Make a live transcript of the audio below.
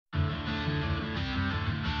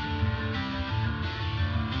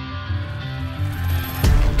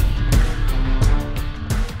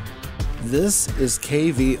This is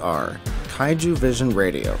KVR, Kaijuvision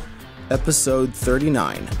Radio, Episode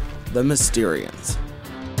 39, The Mysterians.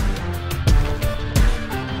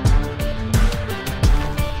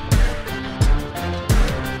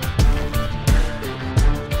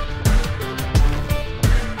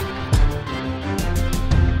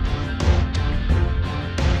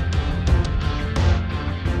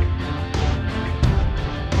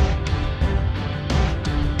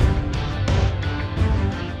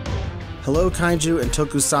 Hello kaiju and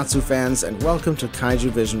tokusatsu fans, and welcome to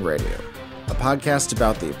Kaijuvision Radio, a podcast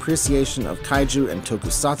about the appreciation of kaiju and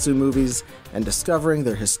tokusatsu movies and discovering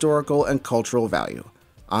their historical and cultural value.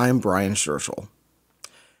 I'm Brian Scherschel.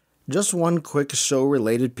 Just one quick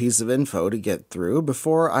show-related piece of info to get through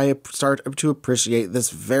before I start to appreciate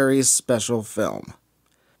this very special film.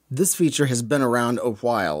 This feature has been around a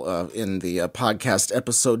while in the podcast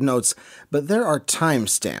episode notes, but there are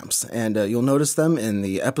timestamps, and you'll notice them in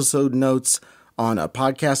the episode notes on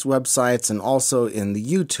podcast websites and also in the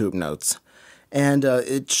YouTube notes. And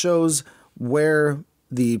it shows where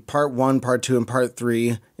the Part 1, Part 2, and Part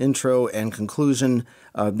 3 intro and conclusion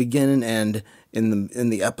begin and end in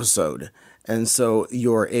the episode. And so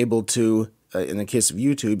you're able to, in the case of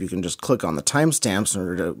YouTube, you can just click on the timestamps in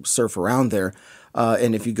order to surf around there.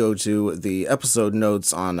 And if you go to the episode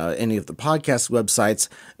notes on any of the podcast websites,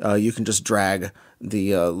 you can just drag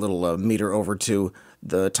the little meter over to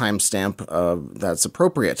the timestamp that's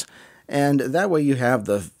appropriate. And that way you have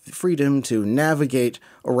the freedom to navigate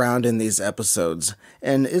around in these episodes.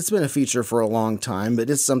 And it's been a feature for a long time, but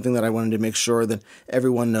it's something that I wanted to make sure that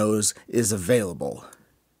everyone knows is available.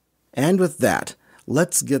 And with that,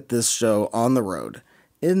 let's get this show on the road.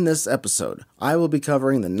 In this episode, I will be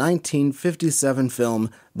covering the 1957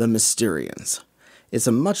 film The Mysterians. It's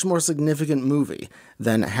a much more significant movie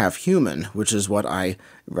than Half Human, which is what I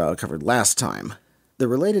covered last time. The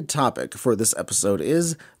related topic for this episode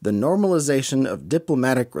is the normalization of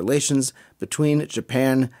diplomatic relations between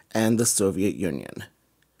Japan and the Soviet Union.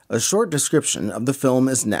 A short description of the film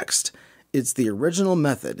is next. It's the original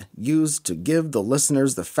method used to give the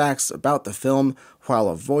listeners the facts about the film while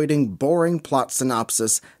avoiding boring plot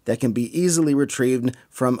synopsis that can be easily retrieved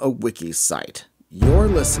from a wiki site. You're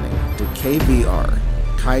listening to KVR,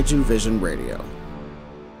 Kaijuvision Radio.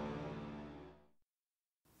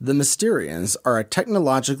 The Mysterians are a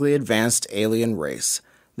technologically advanced alien race.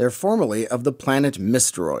 They're formerly of the planet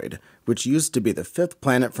Mysteroid, which used to be the fifth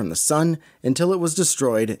planet from the Sun until it was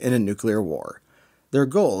destroyed in a nuclear war. Their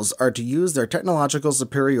goals are to use their technological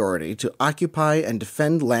superiority to occupy and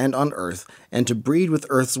defend land on Earth and to breed with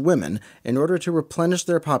Earth's women in order to replenish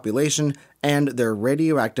their population and their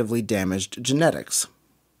radioactively damaged genetics.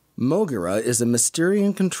 Moguera is a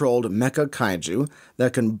Mysterian-controlled mecha kaiju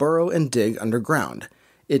that can burrow and dig underground.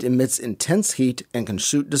 It emits intense heat and can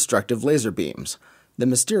shoot destructive laser beams. The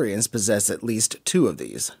Mysterians possess at least two of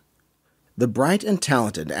these. The bright and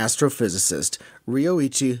talented astrophysicist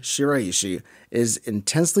Ryoichi Shiraishi is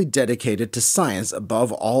intensely dedicated to science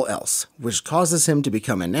above all else, which causes him to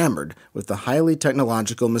become enamored with the highly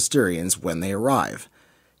technological Mysterians when they arrive.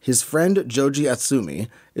 His friend Joji Atsumi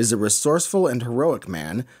is a resourceful and heroic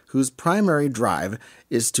man whose primary drive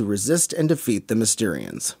is to resist and defeat the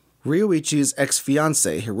Mysterians. Ryoichi's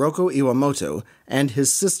ex-fiancée Hiroko Iwamoto and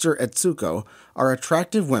his sister Etsuko are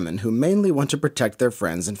attractive women who mainly want to protect their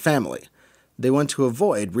friends and family. They want to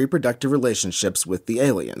avoid reproductive relationships with the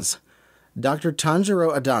aliens. Dr.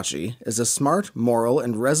 Tanjiro Adachi is a smart, moral,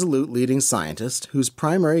 and resolute leading scientist whose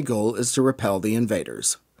primary goal is to repel the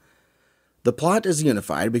invaders. The plot is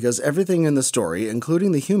unified because everything in the story,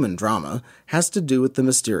 including the human drama, has to do with the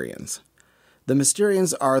Mysterians. The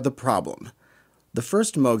Mysterians are the problem. The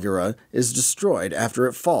first Moguera is destroyed after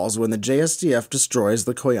it falls when the JSDF destroys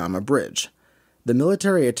the Koyama Bridge. The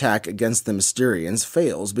military attack against the Mysterians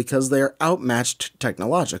fails because they are outmatched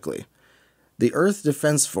technologically. The Earth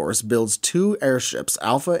Defense Force builds two airships,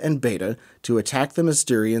 Alpha and Beta, to attack the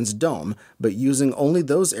Mysterians' dome, but using only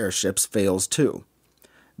those airships fails too.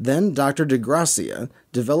 Then Dr. DeGracia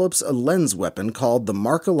develops a lens weapon called the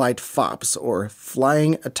Markalite FAHPs, or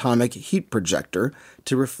Flying Atomic Heat Projector,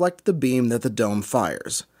 to reflect the beam that the dome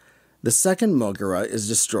fires. The second Moguera is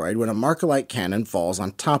destroyed when a Markalite cannon falls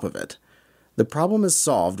on top of it. The problem is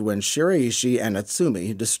solved when Shiraishi and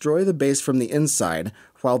Atsumi destroy the base from the inside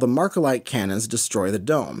while the Markalite cannons destroy the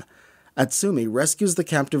dome. Atsumi rescues the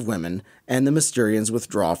captive women, and the Mysterians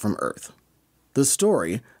withdraw from Earth. The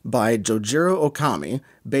story, by Jojiro Okami,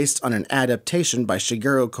 based on an adaptation by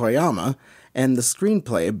Shigeru Koyama, and the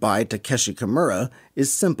screenplay by Takashi Shimura,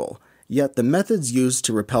 is simple, yet the methods used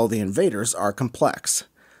to repel the invaders are complex.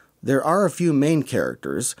 There are a few main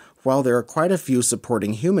characters, while there are quite a few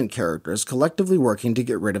supporting human characters collectively working to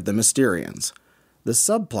get rid of the Mysterians. The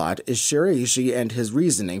subplot is Shiraishi and his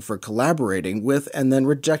reasoning for collaborating with and then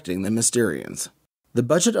rejecting the Mysterians. The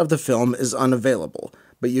budget of the film is unavailable,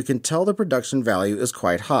 but you can tell the production value is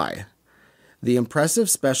quite high. The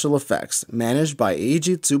impressive special effects, managed by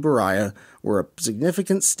Eiji Tsuburaya, were a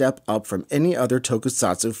significant step up from any other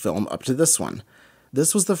tokusatsu film up to this one.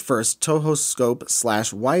 This was the first Toho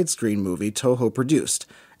scope/widescreen movie Toho produced,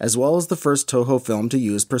 as well as the first Toho film to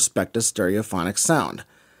use Perspective stereophonic sound.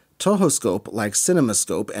 Toho scope, like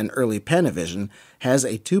CinemaScope and early Panavision, has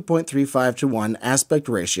a 2.35:1 aspect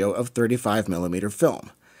ratio of 35mm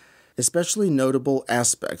film. Especially notable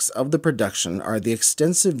aspects of the production are the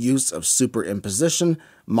extensive use of superimposition,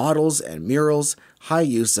 models and murals, high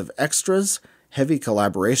use of extras, heavy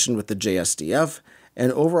collaboration with the JSDF,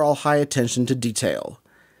 and overall high attention to detail.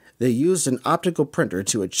 They used an optical printer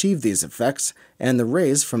to achieve these effects, and the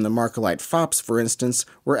rays from the Markalite FAHPs, for instance,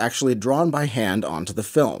 were actually drawn by hand onto the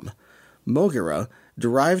film. Moguera,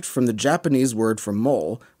 derived from the Japanese word for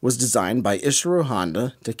mole, was designed by Ishiro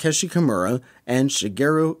Honda, Takashi Shimura, and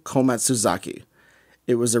Shigeru Komatsuzaki.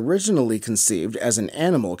 It was originally conceived as an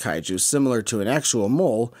animal kaiju similar to an actual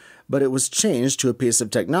mole, but it was changed to a piece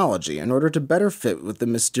of technology in order to better fit with the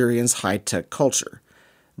Mysterians' high-tech culture.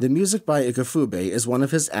 The music by Ikefube is one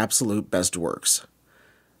of his absolute best works.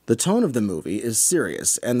 The tone of the movie is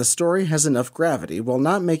serious, and the story has enough gravity while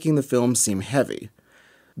not making the film seem heavy.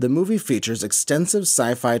 The movie features extensive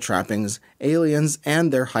sci-fi trappings, aliens,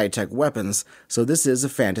 and their high-tech weapons, so this is a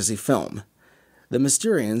fantasy film. The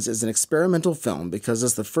Mysterians is an experimental film because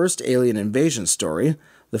it's the first alien invasion story,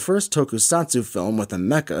 the first tokusatsu film with a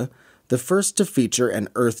mecha, the first to feature an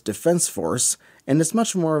Earth Defense Force, and it's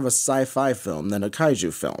much more of a sci-fi film than a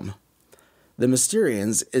kaiju film. The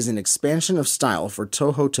Mysterians is an expansion of style for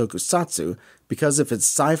Toho tokusatsu because of its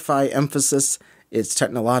sci-fi emphasis, its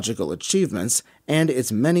technological achievements, and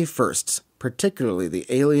its many firsts, particularly the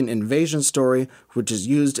alien invasion story, which is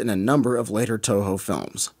used in a number of later Toho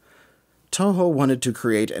films. Toho wanted to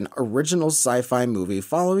create an original sci-fi movie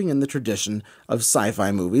following in the tradition of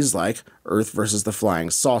sci-fi movies like Earth vs. the Flying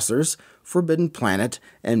Saucers, Forbidden Planet,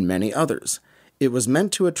 and many others. It was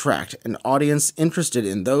meant to attract an audience interested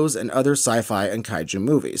in those and other sci-fi and kaiju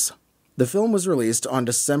movies. The film was released on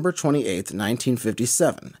December 28,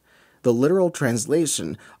 1957. The literal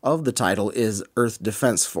translation of the title is Earth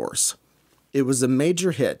Defense Force. It was a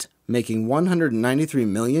major hit, making 193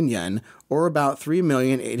 million yen, or about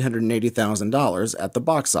 $3,880,000 at the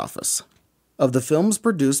box office. Of the films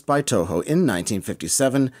produced by Toho in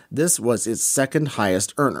 1957, this was its second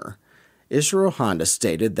highest earner. Ishiro Honda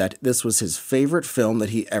stated that this was his favorite film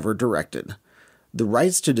that he ever directed. The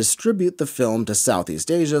rights to distribute the film to Southeast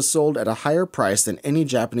Asia sold at a higher price than any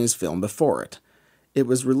Japanese film before it. It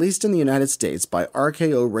was released in the United States by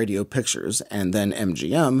RKO Radio Pictures and then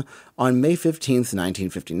MGM on May 15,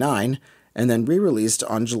 1959, and then re-released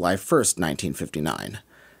on July 1, 1959.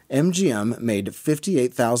 MGM made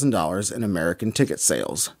 $58,000 in American ticket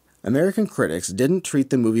sales. American critics didn't treat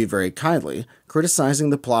the movie very kindly,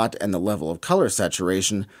 criticizing the plot and the level of color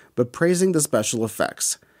saturation, but praising the special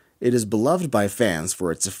effects. It is beloved by fans for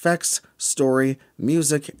its effects, story,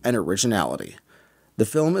 music, and originality. The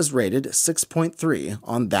film is rated 6.3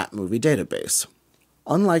 on That Movie Database.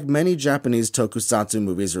 Unlike many Japanese tokusatsu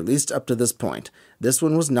movies released up to this point, this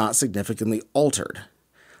one was not significantly altered.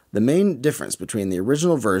 The main difference between the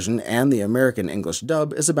original version and the American English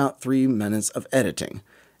dub is about 3 minutes of editing.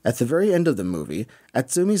 At the very end of the movie,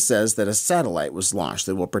 Atsumi says that a satellite was launched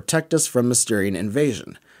that will protect us from Mysterian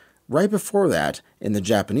invasion. Right before that, in the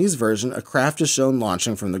Japanese version, a craft is shown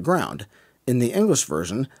launching from the ground. In the English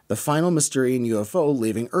version, the final Mysterian UFO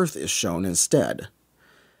leaving Earth is shown instead.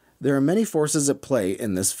 There are many forces at play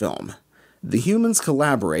in this film. The humans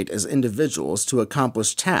collaborate as individuals to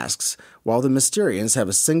accomplish tasks, while the Mysterians have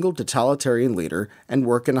a single totalitarian leader and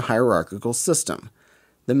work in a hierarchical system.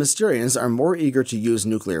 The Mysterians are more eager to use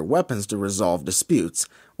nuclear weapons to resolve disputes,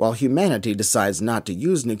 while humanity decides not to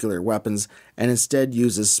use nuclear weapons and instead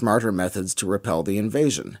uses smarter methods to repel the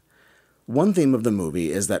invasion. One theme of the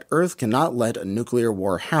movie is that Earth cannot let a nuclear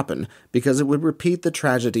war happen because it would repeat the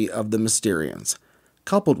tragedy of the Mysterians.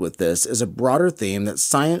 Coupled with this is a broader theme that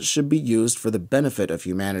science should be used for the benefit of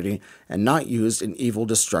humanity and not used in evil,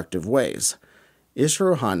 destructive ways.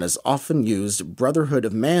 Ishiro Honda's often used Brotherhood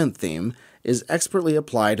of Man theme is expertly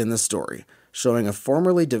applied in the story, showing a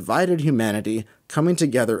formerly divided humanity coming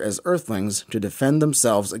together as Earthlings to defend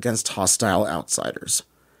themselves against hostile outsiders.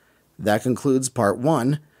 That concludes Part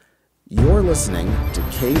 1. You're listening to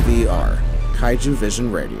KVR,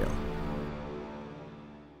 Kaijuvision Radio.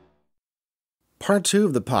 Part 2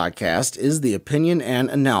 of the podcast is the opinion and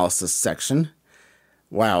analysis section.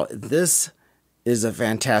 Wow, this is a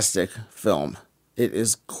fantastic film. It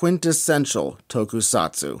is quintessential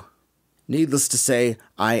tokusatsu. Needless to say,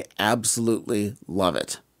 I absolutely love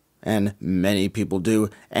it. And many people do,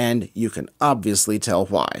 and you can obviously tell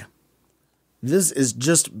why. This is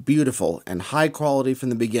just beautiful and high quality from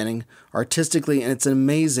the beginning, artistically, and it's an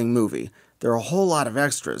amazing movie. There are a whole lot of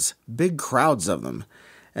extras, big crowds of them,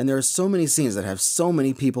 and there are so many scenes that have so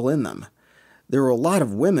many people in them. There were a lot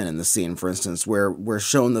of women in the scene, for instance, where we're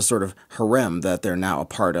shown the sort of harem that they're now a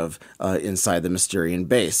part of inside the Mysterian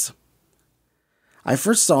base. I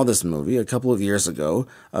first saw this movie a couple of years ago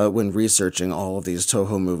when researching all of these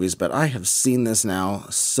Toho movies, but I have seen this now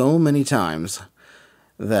so many times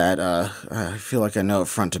that I feel like I know it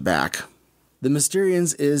front to back. The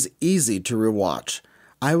Mysterians is easy to rewatch.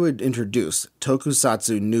 I would introduce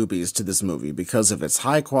tokusatsu newbies to this movie because of its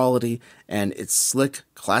high quality and its slick,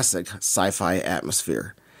 classic sci-fi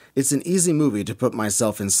atmosphere. It's an easy movie to put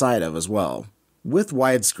myself inside of as well. With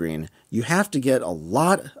widescreen, you have to get a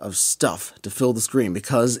lot of stuff to fill the screen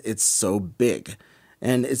because it's so big.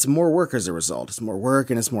 And it's more work as a result. It's more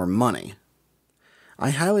work and it's more money.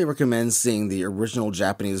 I highly recommend seeing the original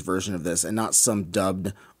Japanese version of this and not some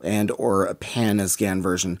dubbed and or a pan-scan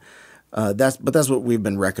version. That's what we've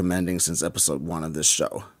been recommending since episode 1 of this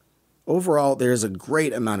show. Overall, there's a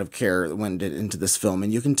great amount of care that went into this film,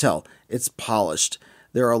 and you can tell it's polished.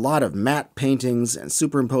 There are a lot of matte paintings and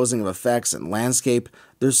superimposing of effects and landscape.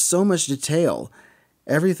 There's so much detail.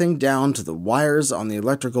 Everything down to the wires on the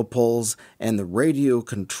electrical poles and the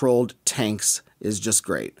radio-controlled tanks is just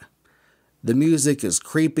great. The music is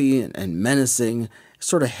creepy and menacing,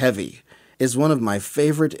 sort of heavy. It's one of my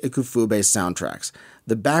favorite Ikufube soundtracks.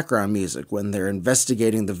 The background music when they're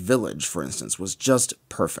investigating the village, for instance, was just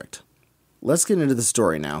perfect. Let's get into the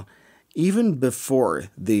story now. Even before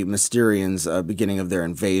the Mysterians' beginning of their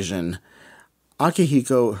invasion,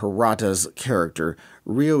 Akihiko Hirata's character,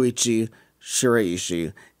 Ryoichi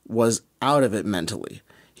Shiraishi, was out of it mentally.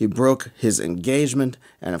 He broke his engagement,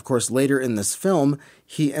 and of course later in this film,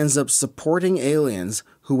 he ends up supporting aliens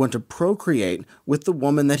who want to procreate with the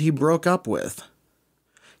woman that he broke up with.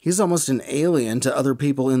 He's almost an alien to other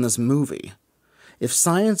people in this movie. If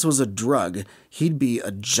science was a drug, he'd be a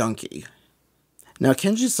junkie. Now,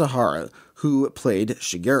 Kenji Sahara, who played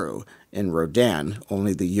Shigeru in Rodan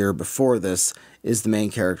only the year before this, is the main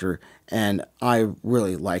character, and I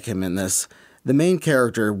really like him in this. The main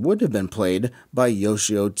character would have been played by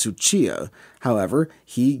Yoshio Tsuchiya. However,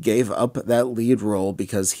 he gave up that lead role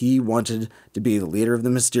because he wanted to be the leader of the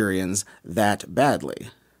Mysterians that badly.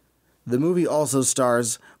 The movie also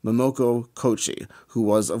stars Momoko Kochi, who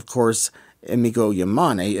was, of course, Emiko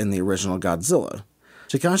Yamane in the original Godzilla.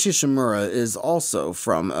 Takashi Shimura is also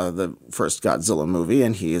from the first Godzilla movie,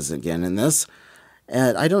 and he is again in this.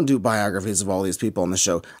 And I don't do biographies of all these people on the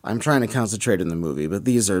show. I'm trying to concentrate in the movie, but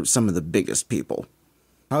these are some of the biggest people.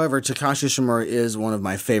 However, Takashi Shimura is one of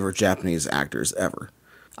my favorite Japanese actors ever.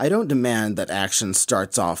 I don't demand that action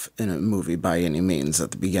starts off in a movie by any means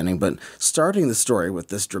at the beginning, but starting the story with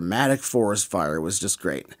this dramatic forest fire was just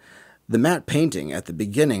great. The matte painting at the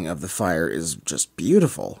beginning of the fire is just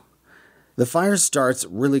beautiful. The fire starts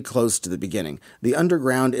really close to the beginning. The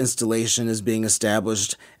underground installation is being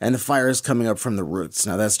established, and the fire is coming up from the roots.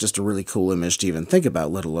 Now that's just a really cool image to even think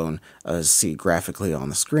about, let alone see graphically on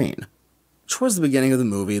the screen. Towards the beginning of the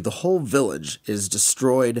movie, the whole village is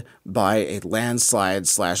destroyed by a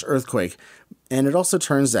landslide/earthquake, and it also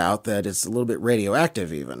turns out that it's a little bit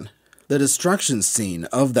radioactive even. The destruction scene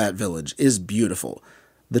of that village is beautiful.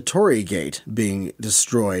 The Torii Gate being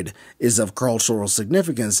destroyed is of cultural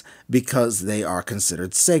significance because they are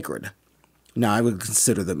considered sacred. Now, I would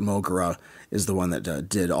consider that Moguera is the one that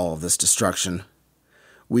did all of this destruction.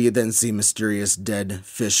 We then see mysterious dead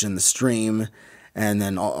fish in the stream, and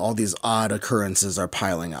then all these odd occurrences are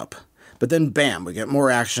piling up. But then, bam, we get more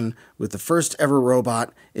action with the first ever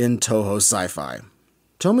robot in Toho sci-fi.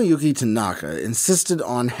 Tomoyuki Tanaka insisted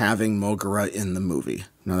on having Moguera in the movie.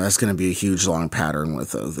 Now, that's going to be a huge, long pattern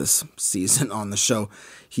with this season on the show.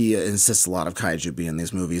 He insists a lot of kaiju be in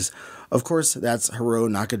these movies. Of course, that's Hiro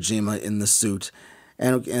Nakajima in the suit,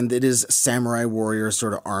 and it is samurai warrior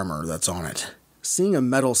sort of armor that's on it. Seeing a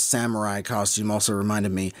metal samurai costume also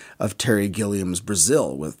reminded me of Terry Gilliam's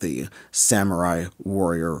Brazil with the samurai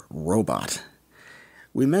warrior robot.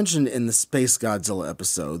 We mentioned in the Space Godzilla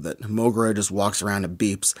episode that Moguera just walks around and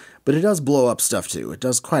beeps, but it does blow up stuff too. It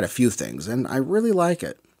does quite a few things, and I really like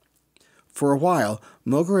it. For a while,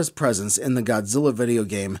 Moguera's presence in the Godzilla video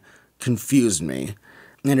game confused me.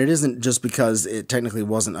 And it isn't just because it technically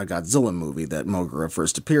wasn't a Godzilla movie that Moguera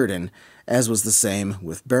first appeared in, as was the same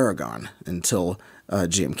with Baragon, until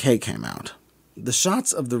GMK came out. The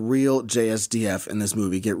shots of the real JSDF in this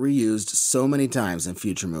movie get reused so many times in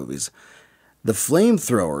future movies. The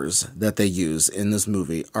flamethrowers that they use in this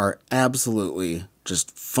movie are absolutely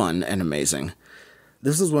just fun and amazing.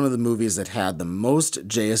 This is one of the movies that had the most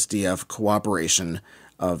JSDF cooperation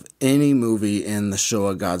of any movie in the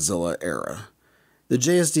Showa Godzilla era. The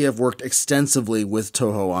JSDF worked extensively with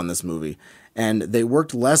Toho on this movie, and they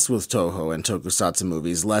worked less with Toho in tokusatsu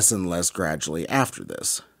movies, less and less gradually after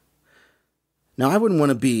this. Now, I wouldn't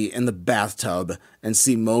want to be in the bathtub and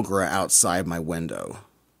see Moguera outside my window.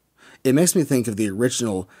 It makes me think of the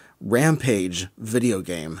original Rampage video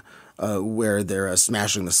game, where they're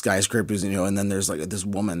smashing the skyscrapers, and then there's like this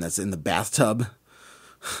woman that's in the bathtub.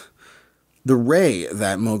 The ray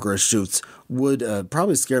that Moguera shoots would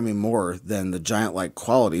probably scare me more than the giant-like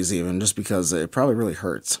qualities even, just because it probably really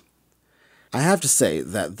hurts. I have to say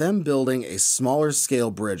that them building a smaller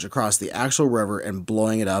scale bridge across the actual river and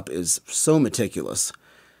blowing it up is so meticulous.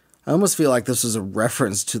 I almost feel like this was a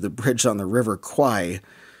reference to the bridge on the River Kwai,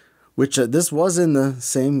 which this was in the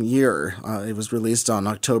same year. It was released on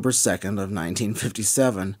October 2nd of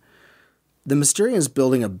 1957. The Mysterians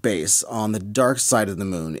building a base on the dark side of the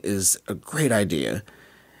moon is a great idea.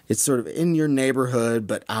 It's sort of in your neighborhood,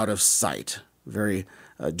 but out of sight. Very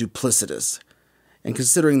duplicitous. And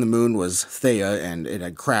considering the moon was Theia and it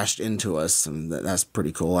had crashed into us, and that's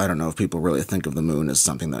pretty cool. I don't know if people really think of the moon as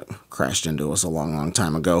something that crashed into us a long, long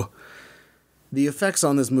time ago. The effects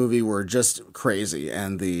on this movie were just crazy,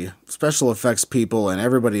 and the special effects people and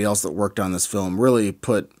everybody else that worked on this film really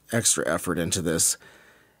put extra effort into this.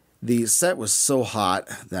 The set was so hot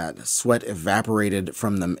that sweat evaporated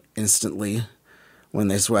from them instantly. When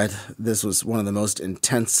they sweat, this was one of the most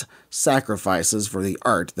intense sacrifices for the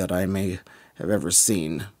art that I may have ever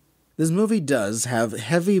seen. This movie does have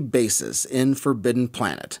heavy basis in Forbidden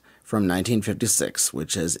Planet from 1956,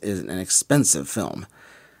 which is an expensive film.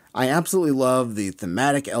 I absolutely love the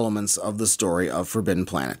thematic elements of the story of Forbidden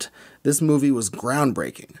Planet. This movie was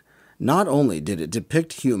groundbreaking. Not only did it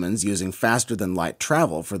depict humans using faster-than-light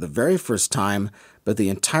travel for the very first time, but the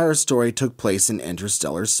entire story took place in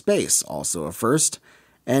interstellar space, also a first,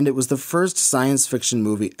 and it was the first science fiction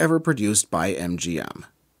movie ever produced by MGM.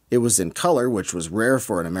 It was in color, which was rare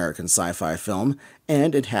for an American sci-fi film,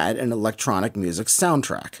 and it had an electronic music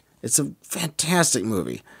soundtrack. It's a fantastic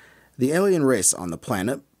movie. The alien race on the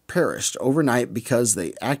planet perished overnight because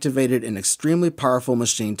they activated an extremely powerful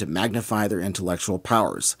machine to magnify their intellectual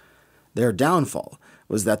powers. Their downfall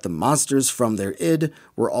was that the monsters from their id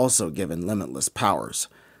were also given limitless powers.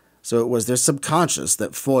 So it was their subconscious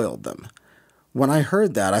that foiled them. When I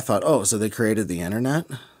heard that, I thought, oh, so they created the internet?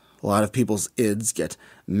 A lot of people's ids get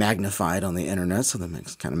magnified on the internet, so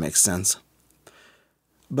that kind of makes sense.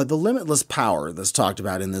 But the limitless power that's talked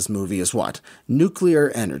about in this movie is what? Nuclear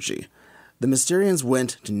energy. The Mysterians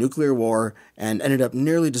went to nuclear war and ended up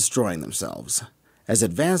nearly destroying themselves. As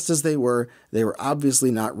advanced as they were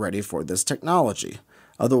obviously not ready for this technology.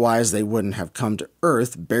 Otherwise, they wouldn't have come to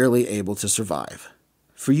Earth barely able to survive.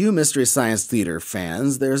 For you Mystery Science Theater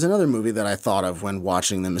fans, there's another movie that I thought of when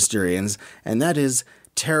watching The Mysterians, and that is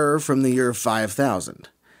Terror from the Year 5000.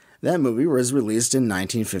 That movie was released in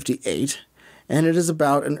 1958, and it is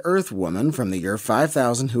about an Earth woman from the year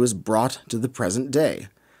 5000 who is brought to the present day.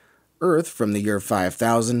 Earth from the year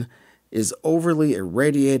 5000 is overly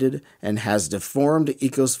irradiated and has deformed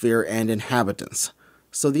ecosphere and inhabitants.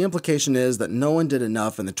 So the implication is that no one did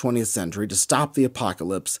enough in the 20th century to stop the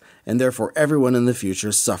apocalypse, and therefore everyone in the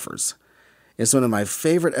future suffers. It's one of my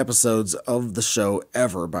favorite episodes of the show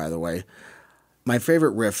ever, by the way. My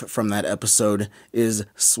favorite riff from that episode is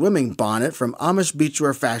Swimming Bonnet from Amish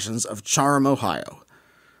Beachwear Fashions of Charm, Ohio.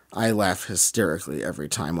 I laugh hysterically every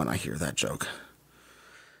time when I hear that joke.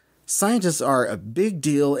 Scientists are a big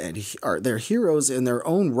deal and they're heroes in their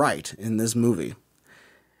own right in this movie.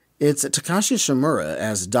 It's Takashi Shimura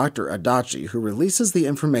as Dr. Adachi who releases the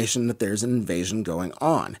information that there's an invasion going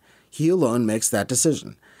on. He alone makes that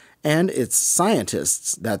decision. And it's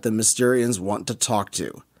scientists that the Mysterians want to talk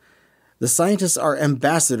to. The scientists are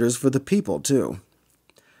ambassadors for the people, too.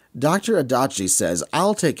 Dr. Adachi says,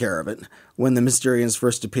 I'll take care of it, when the Mysterians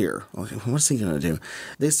first appear. What's he going to do?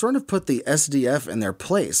 They sort of put the SDF in their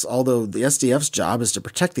place, although the SDF's job is to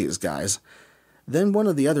protect these guys. Then one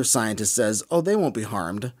of the other scientists says, oh, they won't be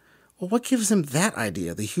harmed. Well, what gives him that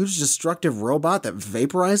idea? The huge destructive robot that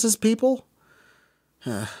vaporizes people?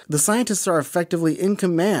 The scientists are effectively in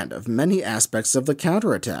command of many aspects of the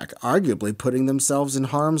counterattack, arguably putting themselves in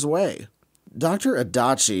harm's way. Dr.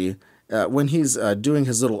 Adachi when he's doing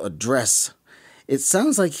his little address, it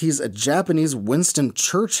sounds like he's a Japanese Winston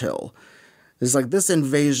Churchill. It's like, this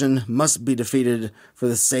invasion must be defeated for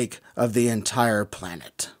the sake of the entire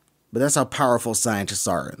planet. But that's how powerful scientists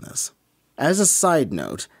are in this. As a side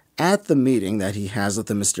note, at the meeting that he has with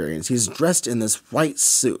the Mysterians, he's dressed in this white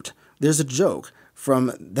suit. There's a joke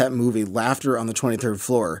from that movie, Laughter on the 23rd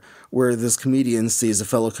Floor, where this comedian sees a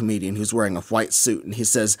fellow comedian who's wearing a white suit, and he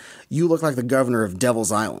says, "You look like the governor of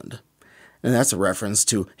Devil's Island." And that's a reference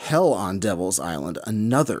to Hell on Devil's Island,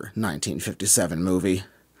 another 1957 movie.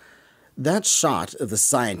 That shot of the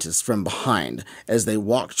scientists from behind as they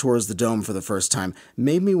walk towards the dome for the first time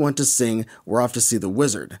made me want to sing "We're Off to See the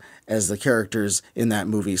Wizard" as the characters in that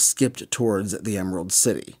movie skipped towards the Emerald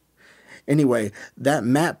City. Anyway, that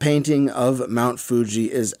matte painting of Mount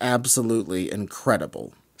Fuji is absolutely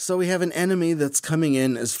incredible. So we have an enemy that's coming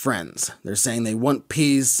in as friends. They're saying they want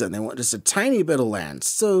peace and they want just a tiny bit of land,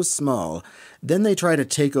 so small. Then they try to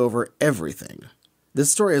take over everything. This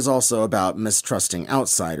story is also about mistrusting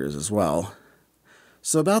outsiders as well.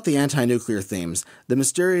 So about the anti-nuclear themes, the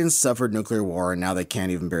Mysterians suffered nuclear war and now they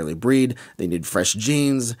can't even barely breed. They need fresh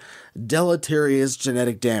genes. Deleterious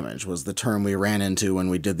genetic damage was the term we ran into when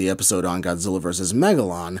we did the episode on Godzilla vs.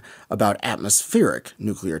 Megalon about atmospheric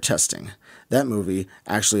nuclear testing. That movie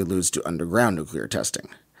actually alludes to underground nuclear testing.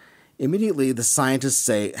 Immediately, the scientists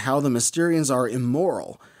say how the Mysterians are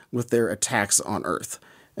immoral with their attacks on Earth.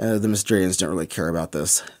 The Mysterians don't really care about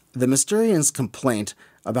this. The Mysterians' complaint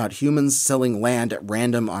about humans selling land at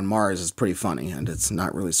random on Mars is pretty funny, and it's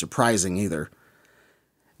not really surprising either.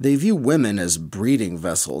 They view women as breeding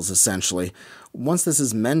vessels, essentially. Once this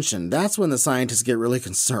is mentioned, that's when the scientists get really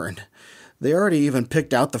concerned. They already even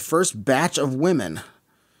picked out the first batch of women.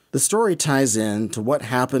 The story ties in to what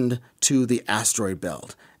happened to the asteroid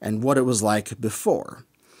belt and what it was like before.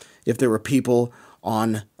 If there were people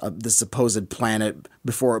on the supposed planet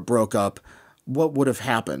before it broke up, what would have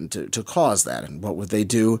happened to cause that, and what would they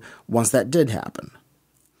do once that did happen?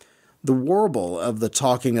 The warble of the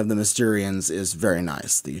talking of the Mysterians is very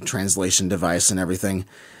nice, the translation device and everything.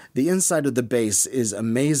 The inside of the base is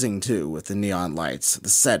amazing too, with the neon lights. The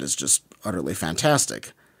set is just utterly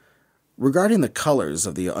fantastic. Regarding the colors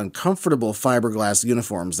of the uncomfortable fiberglass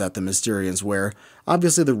uniforms that the Mysterians wear,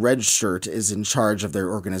 obviously the red shirt is in charge of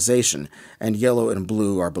their organization, and yellow and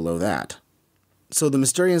blue are below that. So the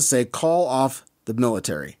Mysterians say, call off the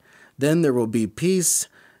military. Then there will be peace,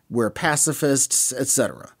 we're pacifists,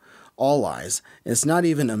 etc. All lies. It's not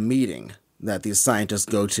even a meeting that these scientists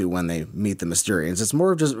go to when they meet the Mysterians. It's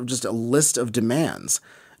more of just a list of demands.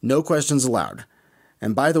 No questions allowed.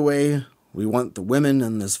 And by the way, we want the women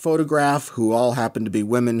in this photograph, who all happen to be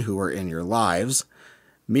women who are in your lives.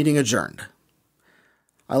 Meeting adjourned.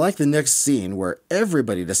 I like the next scene where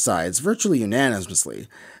everybody decides, virtually unanimously,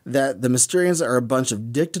 that the Mysterians are a bunch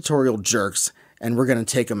of dictatorial jerks and we're going to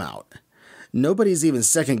take them out. Nobody's even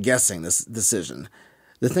second-guessing this decision.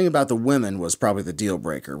 The thing about the women was probably the deal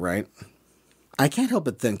breaker, right? I can't help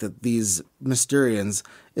but think that these Mysterians,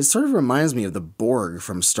 it sort of reminds me of the Borg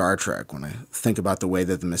from Star Trek when I think about the way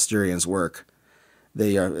that the Mysterians work.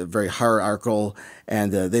 They are very hierarchical,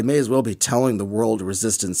 and they may as well be telling the world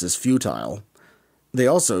resistance is futile. They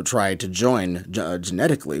also try to join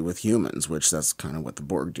genetically with humans, which that's kind of what the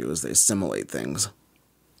Borg do, is they assimilate things.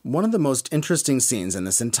 One of the most interesting scenes in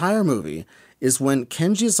this entire movie is when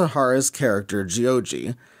Kenji Sahara's character,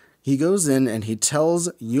 Gyoji, he goes in and he tells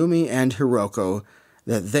Yumi and Hiroko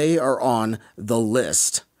that they are on the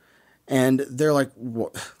list. And they're like,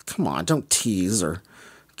 well, come on, don't tease, or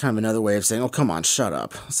kind of another way of saying, oh, come on, shut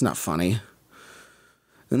up. It's not funny.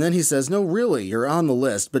 And then he says, no, really, you're on the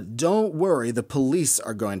list, but don't worry, the police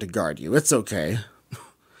are going to guard you. It's okay.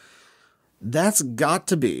 That's got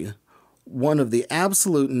to be one of the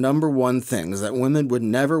absolute number one things that women would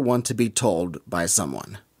never want to be told by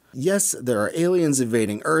someone. Yes, there are aliens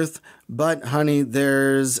invading Earth, but, honey,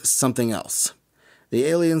 there's something else. The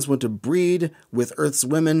aliens want to breed with Earth's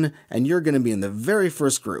women, and you're going to be in the very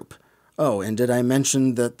first group. Oh, and did I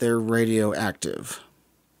mention that they're radioactive?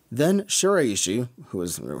 Then Shiraishi, who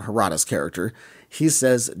is Harada's character, he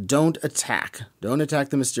says, don't attack. Don't attack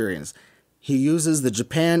the Mysterians. He uses the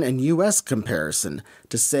Japan and US comparison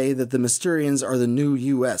to say that the Mysterians are the new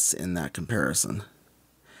US in that comparison.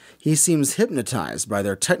 He seems hypnotized by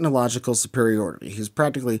their technological superiority. He's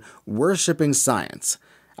practically worshipping science.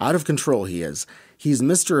 Out of control he is. He's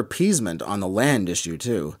Mr. Appeasement on the land issue,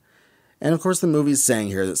 too. And of course the movie's saying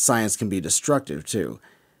here that science can be destructive, too.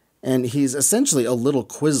 And he's essentially a little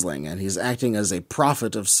quisling, and he's acting as a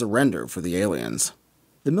prophet of surrender for the aliens.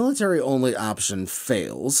 The military-only option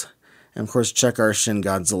fails. And of course, check our Shin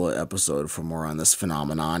Godzilla episode for more on this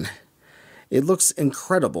phenomenon. It looks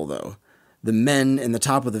incredible, though. The men in the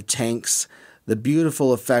top of the tanks, the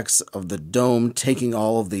beautiful effects of the dome taking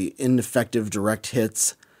all of the ineffective direct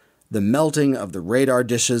hits, the melting of the radar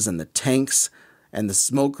dishes and the tanks, and the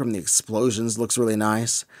smoke from the explosions looks really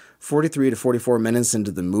nice. 43 to 44 minutes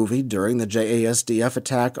into the movie, during the JASDF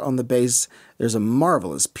attack on the base, there's a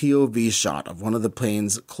marvelous POV shot of one of the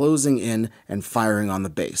planes closing in and firing on the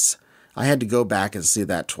base. I had to go back and see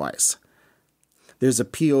that twice. There's a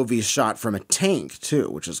POV shot from a tank, too,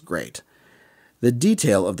 which is great. The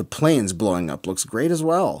detail of the planes blowing up looks great as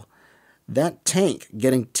well. That tank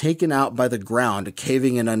getting taken out by the ground,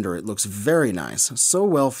 caving in under it, looks very nice, so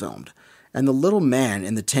well filmed. And the little man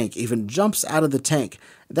in the tank even jumps out of the tank.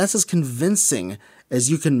 That's as convincing as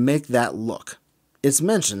you can make that look. It's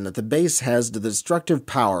mentioned that the base has the destructive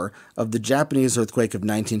power of the Japanese earthquake of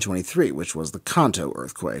 1923, which was the Kanto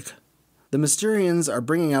earthquake. The Mysterians are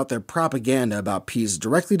bringing out their propaganda about peace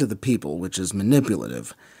directly to the people, which is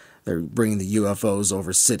manipulative. They're bringing the UFOs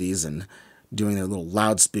over cities and doing their little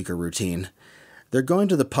loudspeaker routine. They're going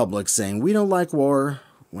to the public saying, "We don't like war,"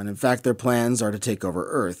 when in fact their plans are to take over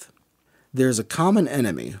Earth. There's a common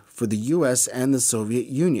enemy for the US and the Soviet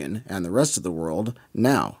Union and the rest of the world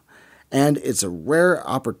now, and it's a rare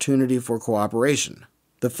opportunity for cooperation.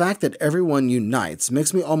 The fact that everyone unites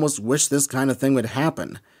makes me almost wish this kind of thing would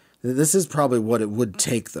happen. This is probably what it would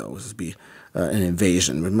take, though, to be an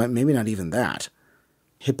invasion, but maybe not even that.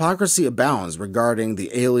 Hypocrisy abounds regarding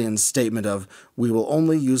the aliens' statement of, "We will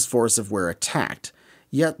only use force if we're attacked,"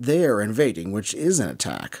 yet they are invading, which is an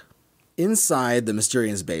attack. Inside the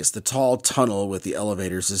Mysterians base, the tall tunnel with the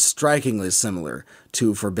elevators is strikingly similar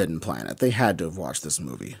to Forbidden Planet. They had to have watched this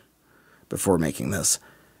movie before making this.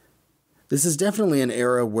 This is definitely an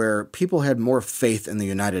era where people had more faith in the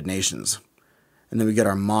United Nations. And then we get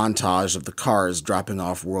our montage of the cars dropping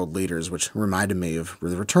off world leaders, which reminded me of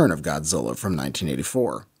the return of Godzilla from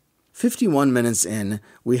 1984. 51 minutes in,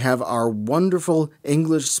 we have our wonderful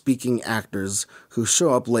English-speaking actors who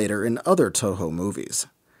show up later in other Toho movies.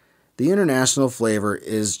 The international flavor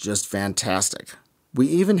is just fantastic. We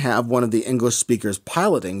even have one of the English speakers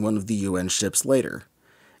piloting one of the UN ships later.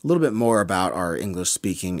 A little bit more about our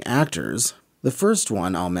English-speaking actors. The first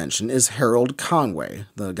one I'll mention is Harold Conway,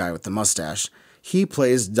 the guy with the mustache. He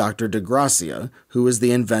plays Dr. DeGracia, who is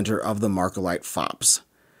the inventor of the Markalite FAHPs.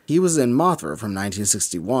 He was in Mothra from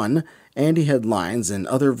 1961, and he had lines in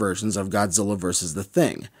other versions of Godzilla vs. the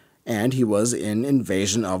Thing. And he was in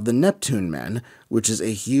Invasion of the Neptune Men, which is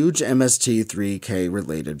a huge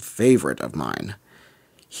MST3K-related favorite of mine.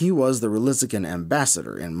 He was the Relizican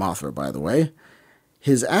ambassador in Mothra, by the way.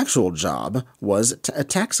 His actual job was a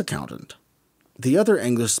tax accountant. The other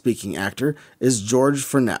English-speaking actor is George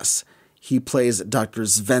Furness. He plays Dr.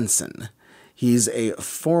 Svensson. He's a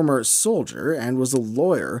former soldier and was a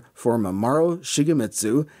lawyer for Mamoru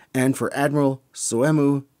Shigemitsu and for Admiral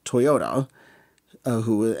Soemu Toyoda,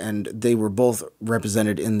 and they were both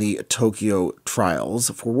represented in the Tokyo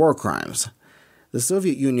trials for war crimes. The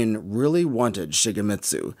Soviet Union really wanted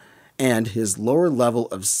Shigemitsu, and his lower level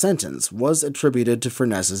of sentence was attributed to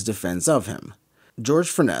Furness's defense of him.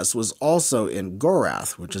 George Furness was also in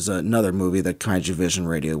Gorath, which is another movie that Kaijuvision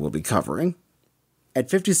Radio will be covering. At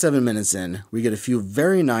 57 minutes in, we get a few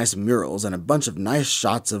very nice murals and a bunch of nice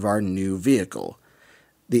shots of our new vehicle.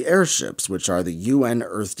 The airships, which are the UN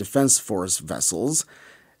Earth Defense Force vessels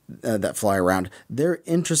that fly around, they're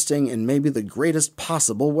interesting in maybe the greatest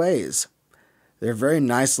possible ways. They're very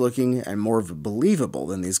nice looking and more believable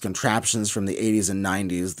than these contraptions from the 80s and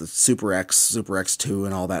 90s, the Super X, Super X2,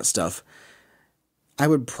 and all that stuff. I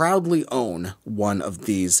would proudly own one of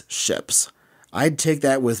these ships. I'd take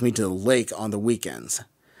that with me to the lake on the weekends.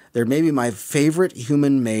 They're maybe my favorite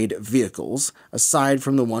human-made vehicles, aside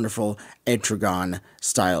from the wonderful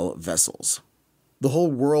Etrigan-style vessels. The whole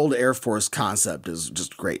World Air Force concept is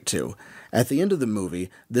just great, too. At the end of the movie,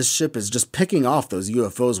 this ship is just picking off those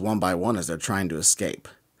UFOs one by one as they're trying to escape.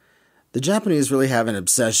 The Japanese really have an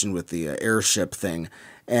obsession with the airship thing,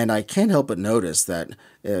 and I can't help but notice that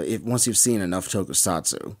once you've seen enough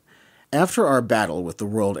tokusatsu. After our battle with the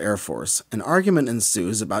World Air Force, an argument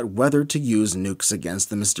ensues about whether to use nukes against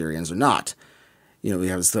the Mysterians or not. We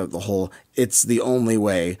have the whole, it's the only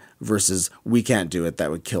way versus we can't do it,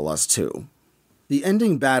 that would kill us too. The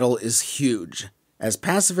ending battle is huge. As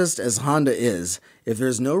pacifist as Honda is, if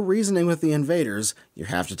there's no reasoning with the invaders, you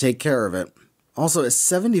have to take care of it. Also, a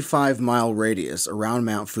 75-mile radius around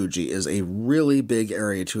Mount Fuji is a really big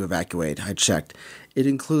area to evacuate, I checked. It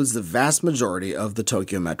includes the vast majority of the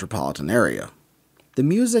Tokyo metropolitan area. The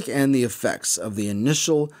music and the effects of the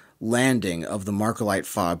initial landing of the Markalite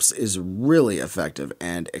FAHPs is really effective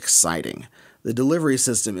and exciting. The delivery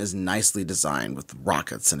system is nicely designed with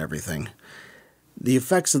rockets and everything. The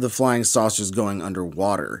effects of the flying saucers going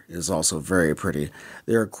underwater is also very pretty.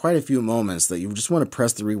 There are quite a few moments that you just want to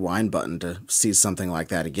press the rewind button to see something like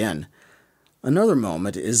that again. Another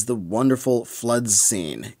moment is the wonderful flood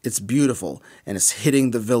scene. It's beautiful, and it's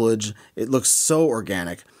hitting the village. It looks so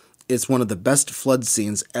organic. It's one of the best flood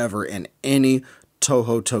scenes ever in any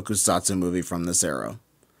Toho tokusatsu movie from this era.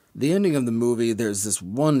 The ending of the movie, there's this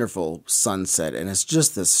wonderful sunset, and it's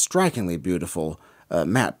just this strikingly beautiful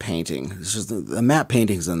matte painting. It's just the matte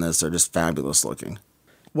paintings in this are just fabulous looking.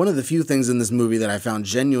 One of the few things in this movie that I found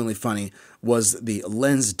genuinely funny was the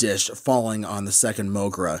lens dish falling on the second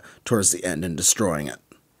Moguera towards the end and destroying it.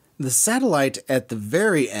 The satellite at the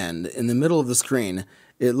very end, in the middle of the screen,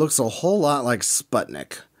 it looks a whole lot like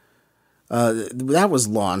Sputnik. That was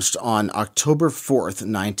launched on October 4th,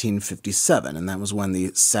 1957, and that was when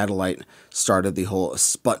the satellite started the whole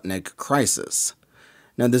Sputnik crisis.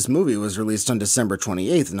 Now, this movie was released on December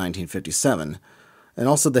 28th, 1957, and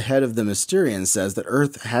also the head of the Mysterians says that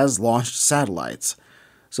Earth has launched satellites.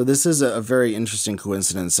 So this is a very interesting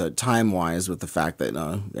coincidence time-wise with the fact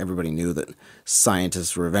that everybody knew that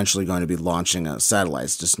scientists were eventually going to be launching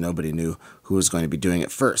satellites, just nobody knew who was going to be doing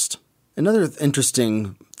it first. Another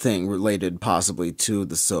interesting thing related possibly to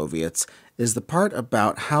the Soviets is the part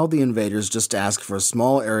about how the invaders just ask for a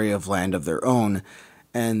small area of land of their own,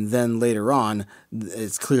 and then later on,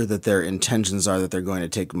 it's clear that their intentions are that they're going to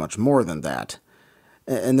take much more than that.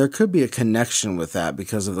 And there could be a connection with that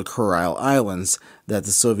because of the Kuril Islands that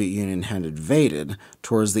the Soviet Union had invaded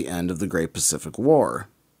towards the end of the Great Pacific War.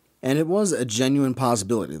 And it was a genuine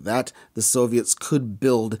possibility that the Soviets could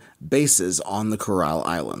build bases on the Kuril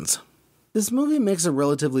Islands. This movie makes a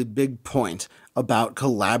relatively big point about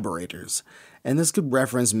collaborators, and this could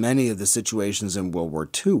reference many of the situations in World War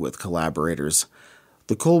II with collaborators.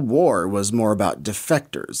 The Cold War was more about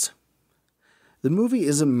defectors. The movie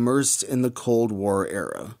is immersed in the Cold War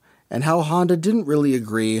era, and how Honda didn't really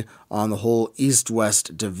agree on the whole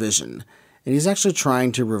East-West division, and he's actually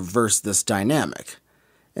trying to reverse this dynamic.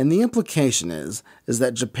 And the implication is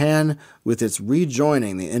that Japan, with its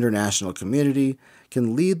rejoining the international community,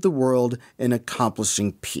 can lead the world in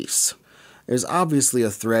accomplishing peace. There's obviously a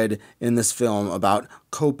thread in this film about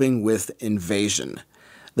coping with invasion.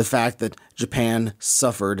 The fact that Japan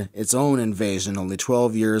suffered its own invasion only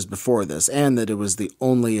 12 years before this, and that it was the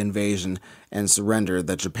only invasion and surrender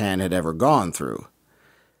that Japan had ever gone through.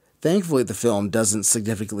 Thankfully, the film doesn't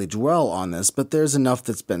significantly dwell on this, but there's enough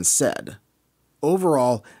that's been said.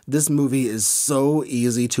 Overall, this movie is so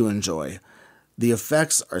easy to enjoy. The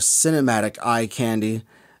effects are cinematic eye candy.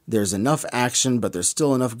 There's enough action, but there's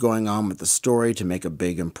still enough going on with the story to make a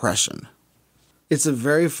big impression. It's a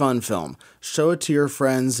very fun film. Show it to your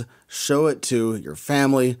friends. Show it to your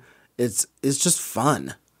family. It's just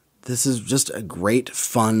fun. This is just a great,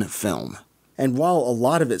 fun film. And while a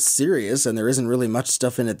lot of it's serious and there isn't really much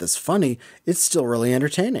stuff in it that's funny, it's still really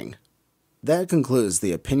entertaining. That concludes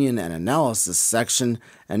the opinion and analysis section,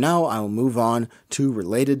 and now I will move on to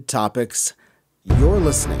related topics. You're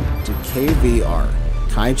listening to KVR,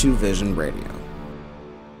 Kaijuvision Radio.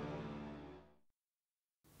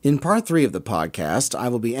 In part 3 of the podcast, I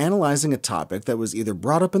will be analyzing a topic that was either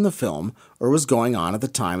brought up in the film or was going on at the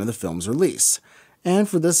time of the film's release. And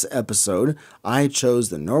for this episode, I chose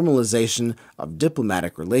the normalization of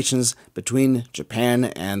diplomatic relations between Japan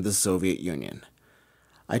and the Soviet Union.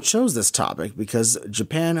 I chose this topic because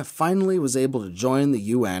Japan finally was able to join the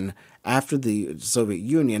UN after the Soviet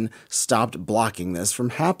Union stopped blocking this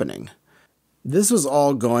from happening. This was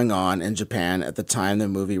all going on in Japan at the time the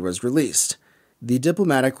movie was released. The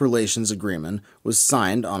Diplomatic Relations Agreement was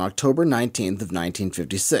signed on October 19th of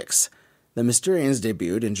 1956. The Mysterians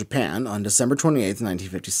debuted in Japan on December 28th,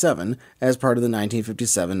 1957, as part of the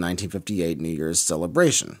 1957-1958 New Year's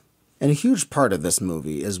celebration. And a huge part of this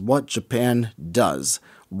movie is what Japan does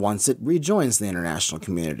once it rejoins the international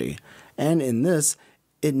community. And in this,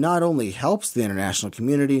 it not only helps the international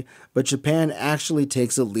community, but Japan actually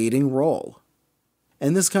takes a leading role.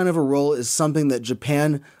 And this kind of a role is something that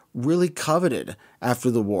Japan really coveted after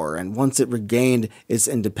the war and once it regained its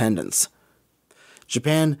independence.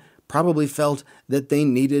 Japan probably felt that they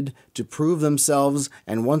needed to prove themselves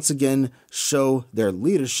and once again show their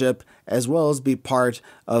leadership as well as be part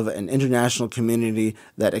of an international community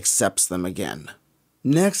that accepts them again.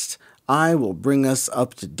 Next, I will bring us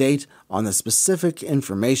up to date on the specific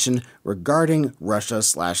information regarding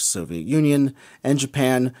Russia/Soviet Union and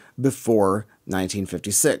Japan before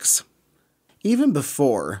 1956. Even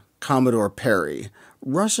before Commodore Perry,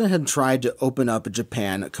 Russia had tried to open up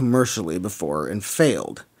Japan commercially before and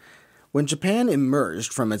failed. When Japan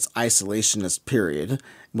emerged from its isolationist period,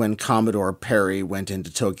 when Commodore Perry went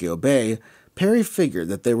into Tokyo Bay, Perry figured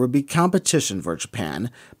that there would be competition for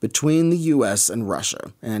Japan between the U.S. and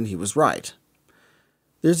Russia, and he was right.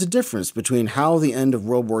 There's a difference between how the end of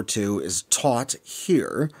World War II is taught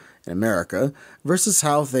here in America versus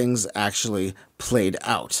how things actually played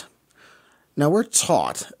out. Now, we're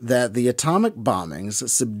taught that the atomic bombings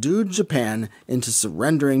subdued Japan into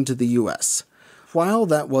surrendering to the U.S. While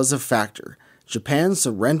that was a factor, Japan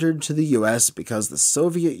surrendered to the U.S. because the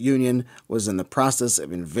Soviet Union was in the process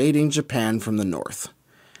of invading Japan from the north.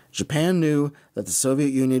 Japan knew that the Soviet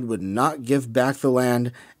Union would not give back the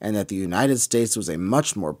land and that the United States was a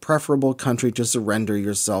much more preferable country to surrender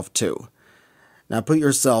yourself to. Now put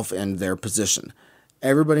yourself in their position.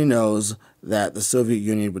 Everybody knows that the Soviet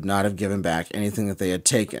Union would not have given back anything that they had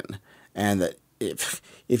taken, and that if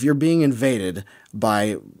you're being invaded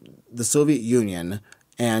by the Soviet Union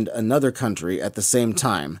and another country at the same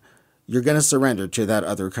time, you're going to surrender to that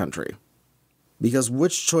other country. Because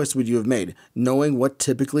which choice would you have made, knowing what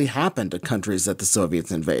typically happened to countries that the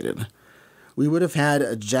Soviets invaded? We would have had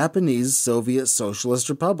a Japanese Soviet Socialist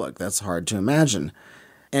Republic. That's hard to imagine.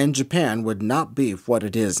 And Japan would not be what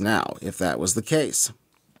it is now, if that was the case.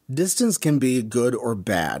 Distance can be good or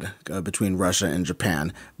bad between Russia and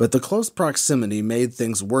Japan, but the close proximity made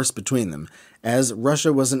things worse between them, as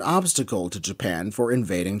Russia was an obstacle to Japan for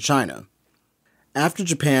invading China. After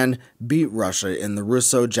Japan beat Russia in the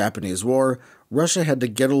Russo-Japanese War, Russia had to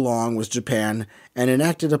get along with Japan and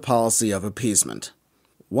enacted a policy of appeasement.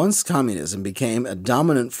 Once communism became a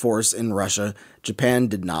dominant force in Russia, Japan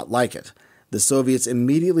did not like it. The Soviets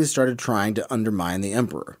immediately started trying to undermine the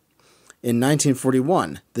emperor. In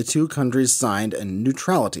 1941, the two countries signed a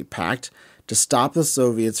neutrality pact to stop the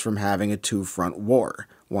Soviets from having a two-front war,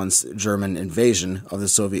 once German invasion of the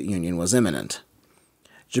Soviet Union was imminent.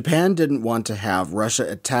 Japan didn't want to have Russia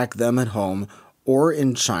attack them at home or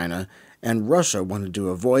in China, and Russia wanted to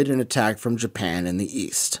avoid an attack from Japan in the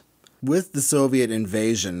east. With the Soviet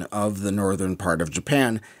invasion of the northern part of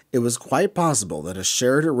Japan, it was quite possible that a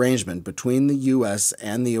shared arrangement between the U.S.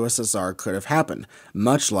 and the USSR could have happened,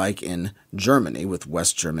 much like in Germany with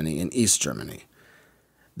West Germany and East Germany.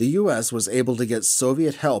 The U.S. was able to get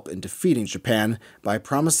Soviet help in defeating Japan by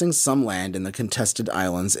promising some land in the contested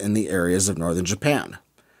islands in the areas of northern Japan.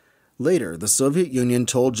 Later, the Soviet Union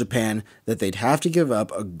told Japan that they'd have to give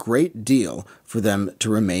up a great deal for them to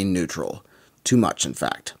remain neutral. Too much, in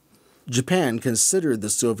fact. Japan considered the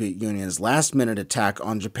Soviet Union's last-minute attack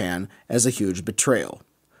on Japan as a huge betrayal.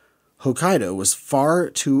 Hokkaido was far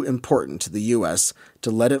too important to the U.S. to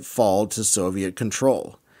let it fall to Soviet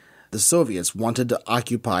control. The Soviets wanted to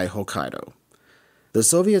occupy Hokkaido. The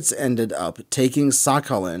Soviets ended up taking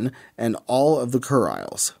Sakhalin and all of the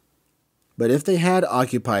Kurils. But if they had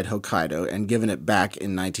occupied Hokkaido and given it back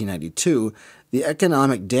in 1992, the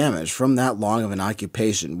economic damage from that long of an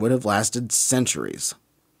occupation would have lasted centuries.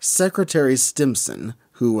 Secretary Stimson,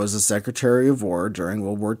 who was the Secretary of War during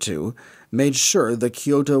World War II, made sure that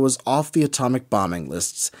Kyoto was off the atomic bombing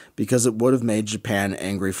lists because it would have made Japan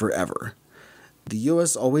angry forever. The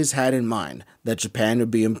U.S. always had in mind that Japan would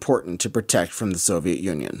be important to protect from the Soviet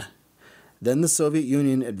Union. Then the Soviet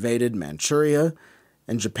Union invaded Manchuria,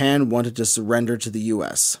 and Japan wanted to surrender to the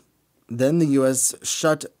U.S. Then the U.S.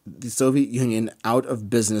 shut the Soviet Union out of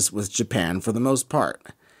business with Japan for the most part.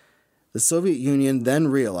 The Soviet Union then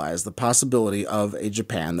realized the possibility of a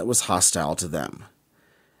Japan that was hostile to them.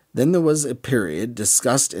 Then there was a period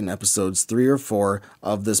discussed in episodes 3 or 4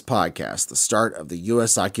 of this podcast, the start of the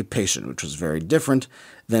U.S. occupation, which was very different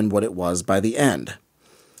than what it was by the end.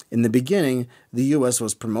 In the beginning, the U.S.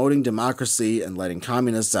 was promoting democracy and letting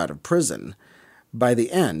communists out of prison. By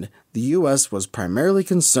the end, the U.S. was primarily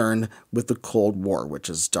concerned with the Cold War, which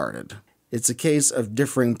has started. It's a case of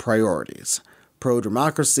differing priorities.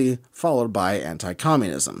 Pro-democracy, followed by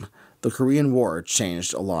anti-communism. The Korean War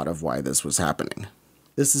changed a lot of why this was happening.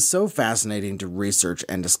 This is so fascinating to research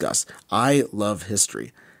and discuss. I love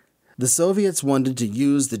history. The Soviets wanted to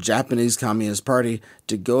use the Japanese Communist Party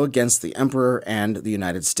to go against the Emperor and the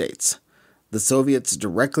United States. The Soviets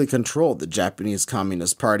directly controlled the Japanese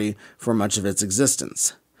Communist Party for much of its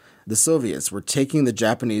existence. The Soviets were taking the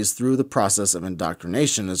Japanese through the process of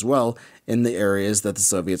indoctrination as well in the areas that the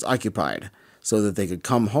Soviets occupied, so that they could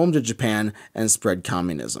come home to Japan and spread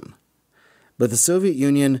communism. But the Soviet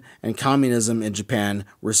Union and communism in Japan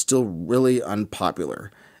were still really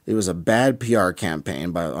unpopular. It was a bad PR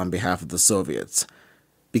campaign on behalf of the Soviets.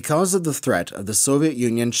 Because of the threat of the Soviet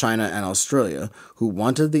Union, China, and Australia, who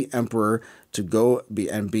wanted the emperor to go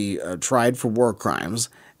be tried for war crimes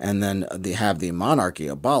and then have the monarchy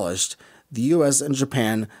abolished, The U.S. and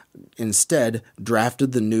Japan instead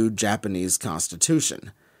drafted the new Japanese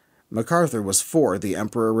Constitution. MacArthur was for the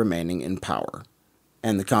emperor remaining in power,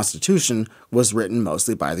 and the Constitution was written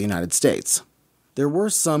mostly by the United States. There were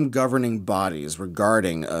some governing bodies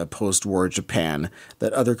regarding post-war Japan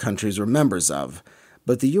that other countries were members of,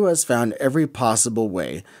 but the U.S. found every possible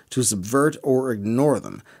way to subvert or ignore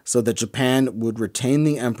them so that Japan would retain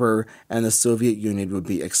the emperor and the Soviet Union would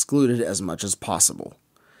be excluded as much as possible.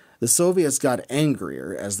 The Soviets got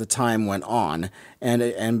angrier as the time went on,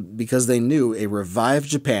 and because they knew a revived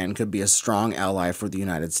Japan could be a strong ally for the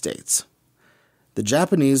United States. The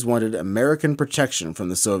Japanese wanted American protection from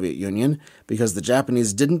the Soviet Union because the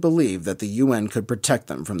Japanese didn't believe that the UN could protect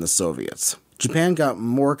them from the Soviets. Japan got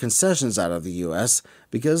more concessions out of the U.S.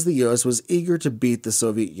 because the U.S. was eager to beat the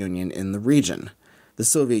Soviet Union in the region. The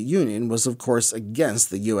Soviet Union was, of course,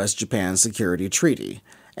 against the U.S.-Japan Security Treaty,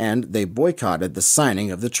 and they boycotted the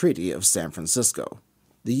signing of the Treaty of San Francisco.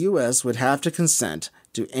 The U.S. would have to consent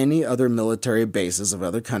to any other military bases of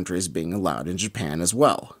other countries being allowed in Japan as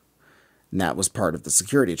well. And that was part of the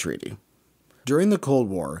Security Treaty. During the Cold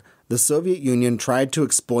War, the Soviet Union tried to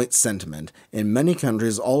exploit sentiment in many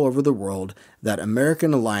countries all over the world that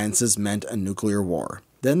American alliances meant a nuclear war.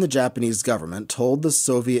 Then the Japanese government told the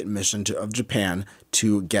Soviet mission of Japan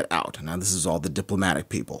to get out. Now this is all the diplomatic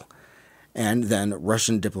people. And then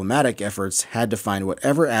Russian diplomatic efforts had to find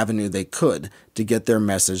whatever avenue they could to get their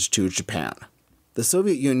message to Japan. The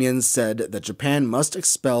Soviet Union said that Japan must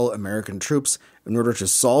expel American troops in order to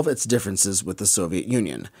solve its differences with the Soviet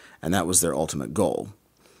Union, and that was their ultimate goal.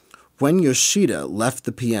 When Yoshida left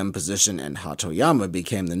the PM position and Hatoyama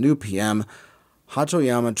became the new PM,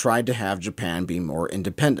 Hatoyama tried to have Japan be more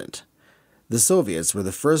independent. The Soviets were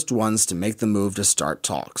the first ones to make the move to start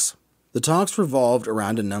talks. The talks revolved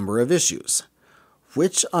around a number of issues.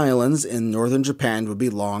 Which islands in northern Japan would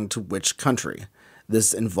belong to which country?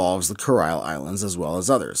 This involves the Kuril Islands as well as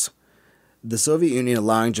others. The Soviet Union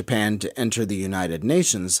allowing Japan to enter the United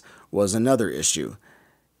Nations was another issue.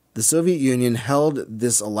 The Soviet Union held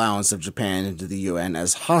this allowance of Japan into the UN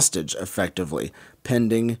as hostage, effectively,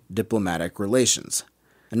 pending diplomatic relations.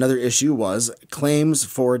 Another issue was claims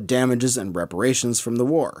for damages and reparations from the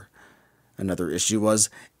war. Another issue was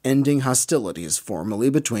ending hostilities formally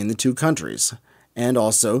between the two countries, and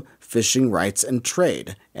also fishing rights and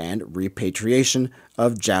trade, and repatriation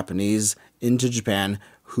of Japanese into Japan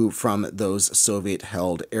from those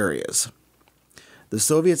Soviet-held areas. The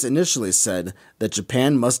Soviets initially said that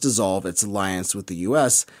Japan must dissolve its alliance with the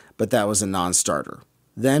U.S., but that was a non-starter.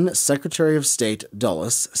 Then Secretary of State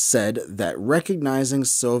Dulles said that recognizing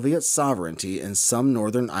Soviet sovereignty in some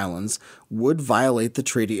northern islands would violate the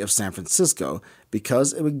Treaty of San Francisco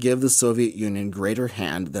because it would give the Soviet Union greater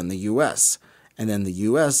hand than the U.S., and then the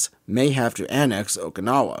U.S. may have to annex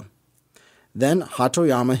Okinawa. Then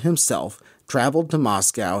Hatoyama himself traveled to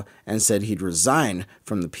Moscow and said he'd resign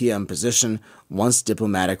from the PM position once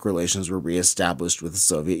diplomatic relations were reestablished with the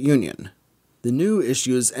Soviet Union. The new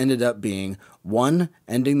issues ended up being 1.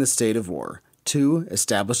 Ending the state of war, 2.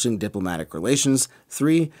 Establishing diplomatic relations,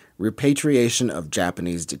 3. Repatriation of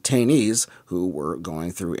Japanese detainees who were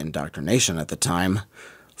going through indoctrination at the time,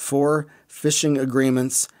 4. Fishing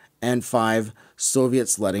agreements, and 5.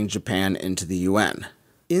 Soviets letting Japan into the UN.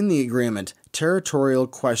 In the agreement, territorial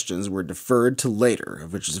questions were deferred to later,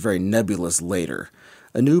 which is very nebulous later.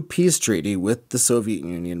 A new peace treaty with the Soviet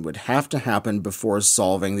Union would have to happen before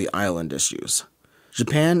solving the island issues.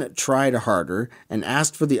 Japan tried harder and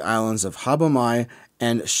asked for the islands of Habomai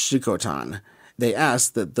and Shikotan. They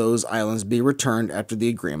asked that those islands be returned after the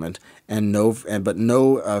agreement, but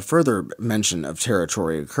no further mention of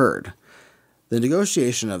territory occurred. The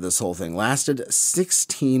negotiation of this whole thing lasted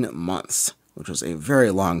 16 months, which was a very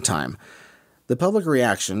long time. The public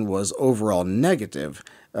reaction was overall negative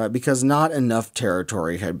because not enough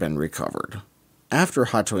territory had been recovered. After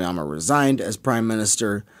Hatoyama resigned as prime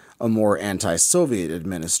minister, a more anti-Soviet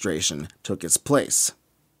administration took its place.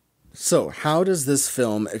 So, how does this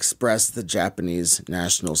film express the Japanese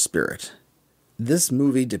national spirit? This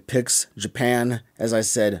movie depicts Japan, as I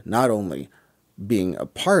said, not only being a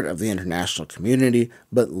part of the international community,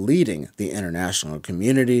 but leading the international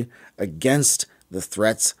community against the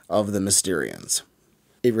threats of the Mysterians.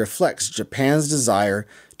 It reflects Japan's desire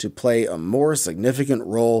to play a more significant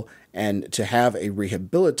role and to have a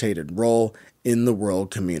rehabilitated role in the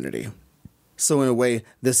world community. So in a way,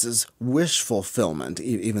 this is wish fulfillment,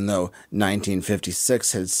 even though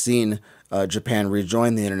 1956 had seen Japan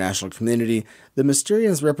rejoin the international community. The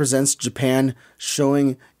Mysterians represents Japan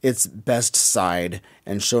showing its best side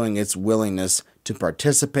and showing its willingness to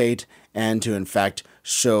participate and to, in fact,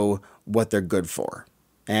 show what they're good for.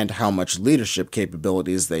 and how much leadership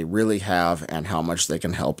capabilities they really have and how much they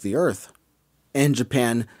can help the Earth. And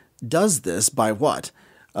Japan does this by what?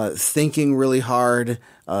 Thinking really hard,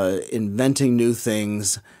 inventing new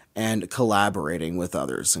things, and collaborating with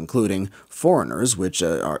others, including foreigners, which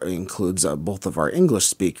includes both of our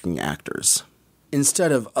English-speaking actors.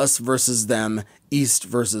 Instead of us versus them, East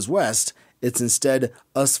versus West, it's instead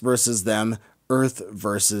us versus them, Earth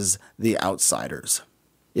versus the outsiders.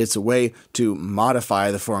 It's a way to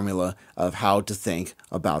modify the formula of how to think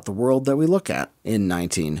about the world that we look at in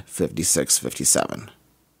 1956-57.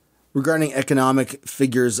 Regarding economic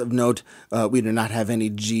figures of note, we do not have any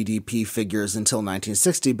GDP figures until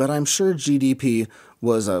 1960, but I'm sure GDP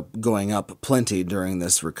was going up plenty during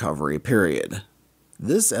this recovery period.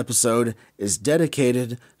 This episode is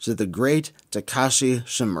dedicated to the great Takashi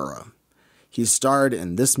Shimura. He starred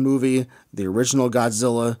in this movie, the original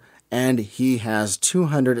Godzilla, and he has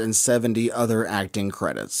 270 other acting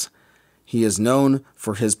credits. He is known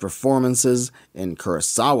for his performances in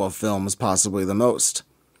Kurosawa films, possibly the most.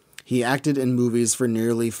 He acted in movies for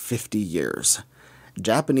nearly 50 years.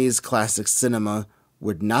 Japanese classic cinema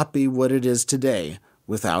would not be what it is today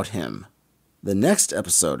without him. The next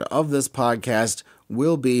episode of this podcast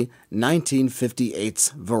will be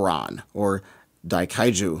 1958's Varan, or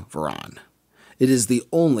Daikaiju Varan. It is the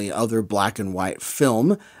only other black and white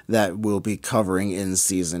film that we'll be covering in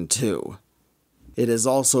Season 2. It has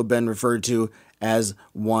also been referred to as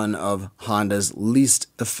one of Honda's least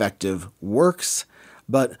effective works,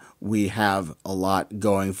 but we have a lot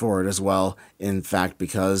going for it as well, in fact,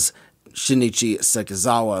 because Shinichi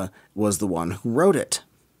Sekizawa was the one who wrote it.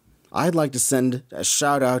 I'd like to send a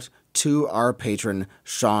shout-out to our patron,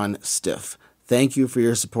 Sean Stiff. Thank you for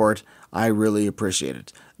your support. I really appreciate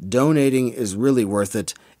it. Donating is really worth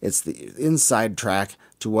it. It's the inside track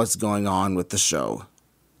to what's going on with the show.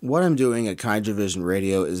 What I'm doing at Kaijuvision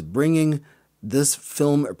Radio is bringing this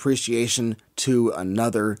film appreciation to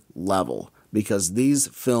another level, because these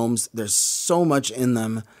films, there's so much in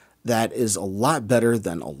them that is a lot better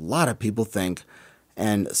than a lot of people think.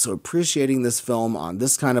 And so appreciating this film on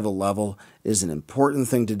this kind of a level is an important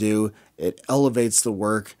thing to do. It elevates the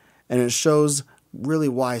work, and it shows really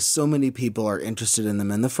why so many people are interested in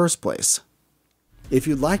them in the first place. If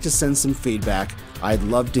you'd like to send some feedback, I'd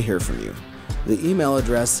love to hear from you. The email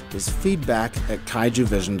address is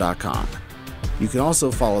feedback@kaijuvision.com. You can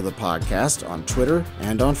also follow the podcast on Twitter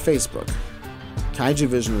and on Facebook.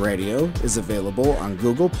 Kaijuvision Radio is available on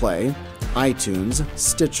Google Play, iTunes,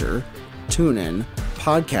 Stitcher, TuneIn,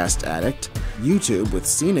 Podcast Addict, YouTube with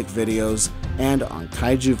Scenic videos, and on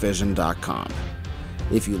kaijuvision.com.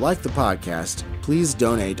 If you like the podcast, please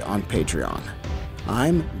donate on Patreon.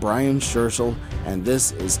 I'm Brian Scherschel, and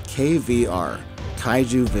this is KVR,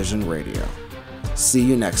 Kaiju Vision Radio. See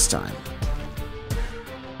you next time.